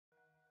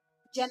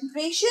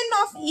Generation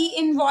of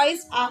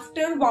e-invoice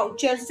after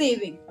voucher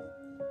saving.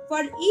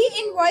 For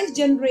e-invoice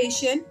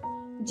generation,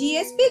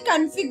 GSP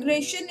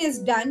configuration is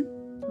done,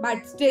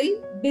 but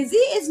still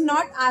Busy is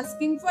not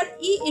asking for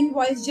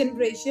e-invoice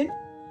generation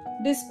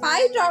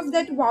despite of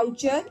that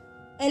voucher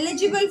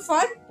eligible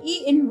for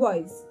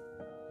e-invoice.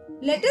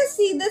 Let us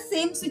see the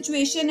same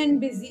situation in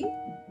Busy.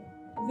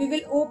 We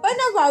will open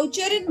a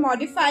voucher in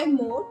modify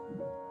mode.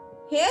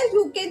 Here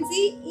you can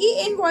see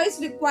e-invoice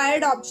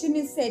required option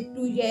is set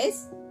to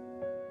yes.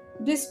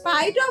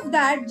 Despite of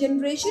that,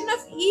 generation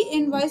of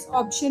e-invoice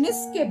option is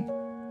skipped,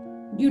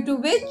 due to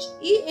which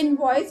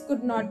e-invoice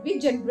could not be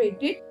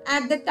generated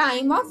at the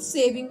time of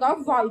saving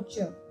of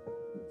voucher.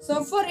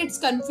 So for its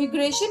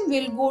configuration,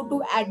 we'll go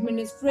to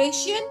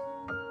Administration,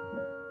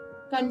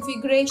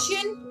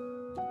 Configuration,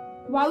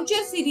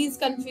 Voucher Series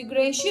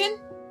Configuration,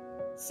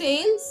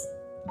 Sales,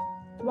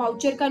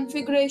 Voucher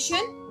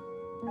Configuration.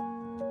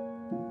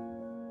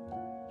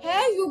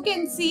 Here you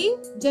can see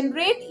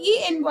Generate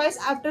e-invoice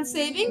after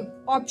saving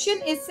option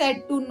is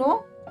set to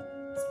no.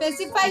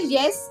 Specify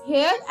yes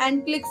here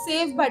and click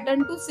Save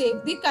button to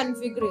save the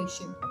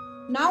configuration.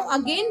 Now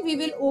again we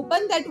will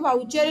open that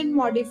voucher in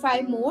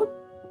modify mode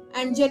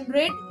and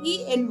generate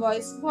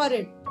e-invoice for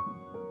it.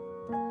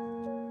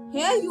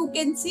 Here you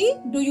can see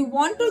do you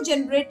want to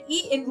generate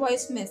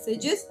e-invoice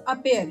messages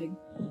appearing.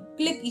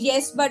 Click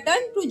yes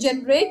button to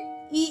generate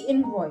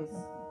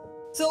e-invoice.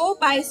 So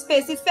by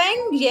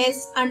specifying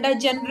yes under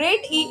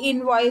generate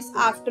e-invoice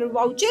after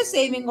voucher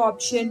saving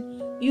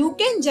option, you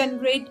can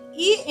generate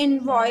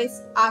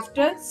e-invoice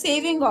after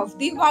saving of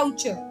the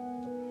voucher.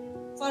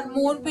 For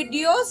more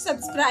videos,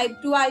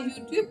 subscribe to our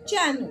YouTube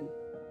channel.